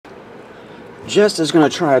Jest is going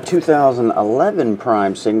to try a 2011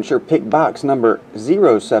 Prime signature, pick box number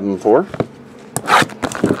 074.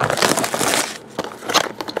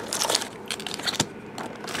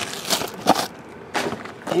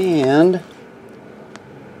 And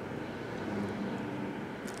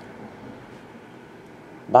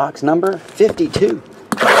box number 52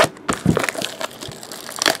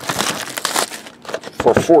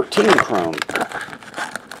 for 14 chrome.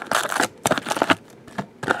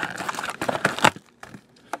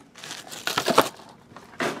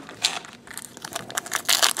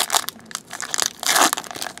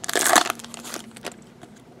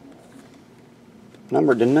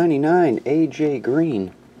 Number to 99, AJ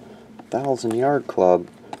Green, 1,000 Yard Club,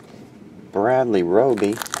 Bradley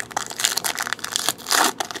Roby.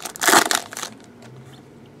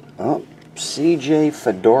 Oh, CJ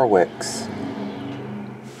Fedorowicz.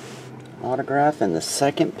 Autograph in the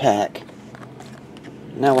second pack.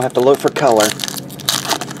 Now we'll have to look for color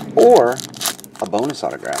or a bonus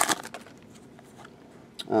autograph.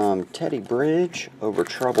 Teddy Bridge over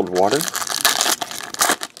Troubled Water.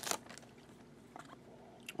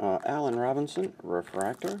 Allen Robinson,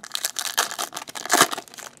 Refractor.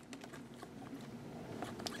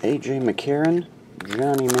 A.J. McCarron,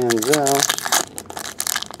 Johnny Manziel.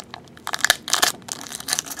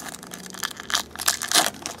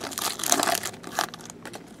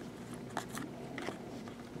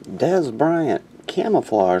 Dez Bryant,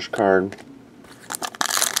 Camouflage card.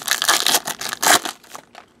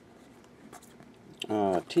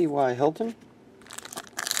 T.Y. Hilton.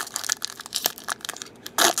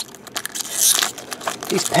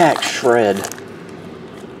 These packs shred.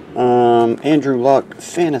 Andrew Luck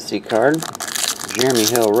Fantasy card. Jeremy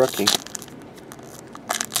Hill Rookie.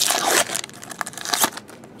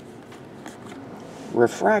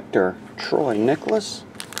 Refractor Troy Nicholas.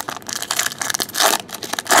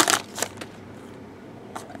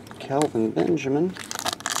 Kelvin Benjamin.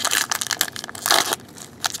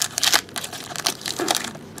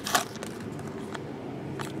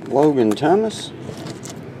 Logan Thomas.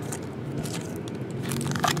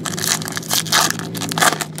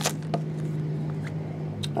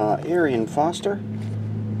 Arian Foster.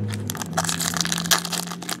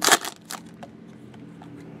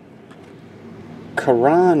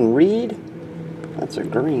 Karan Reed. That's a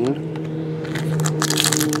green.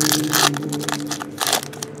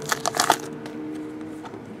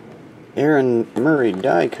 Aaron Murray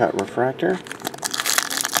die cut refractor.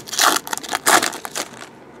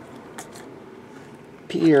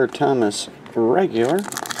 Pierre Thomas regular.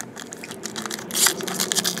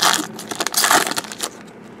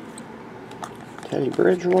 Teddy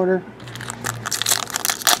Bridgewater.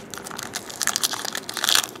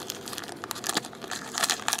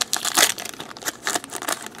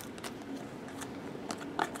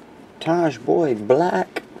 Taj Boyd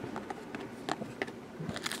Black.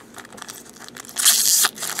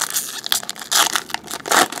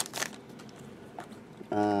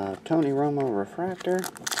 Tony Romo refractor.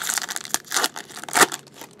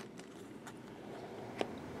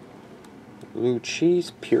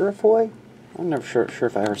 Luchis Purifoy. I'm never sure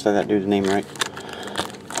if I ever said that dude's name right.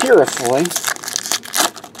 Purifoy.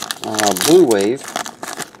 Blue Wave.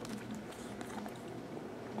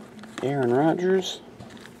 Aaron Rodgers.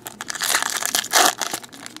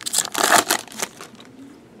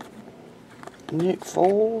 Nick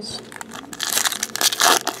Foles.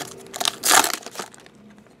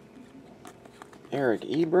 Eric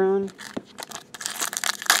Ebron.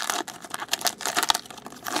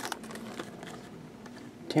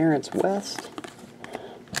 Terrence West.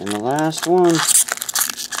 And the last one,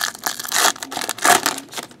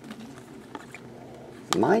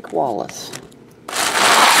 Mike Wallace.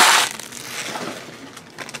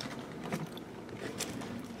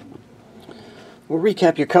 We'll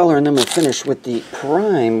recap your color and then we'll finish with the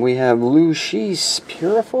prime. We have Luchis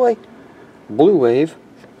Purifoy, Blue Wave,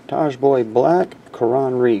 Taj Boyd Black,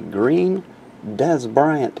 Karan Reed Green, Dez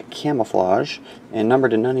Bryant Camouflage, and number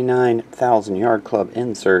to 99, 1,000 Yard Club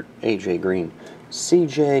insert, AJ Green.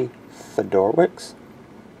 CJ Fedorowicz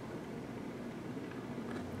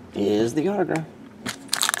is the autograph.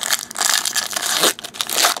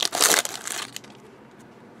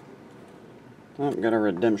 Oh, got a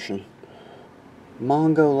redemption.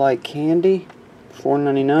 Mongo Like Candy,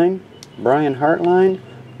 $4.99. Brian Hartline,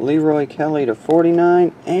 Leroy Kelly to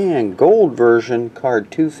 49, and gold version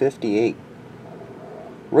card 258.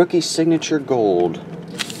 Rookie signature gold.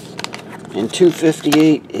 And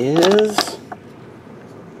 258 is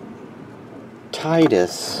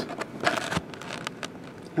Titus.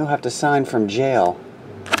 He'll have to sign from jail.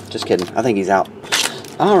 Just kidding. I think he's out.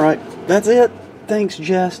 Alright, that's it. Thanks,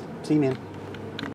 Jest. See you, man.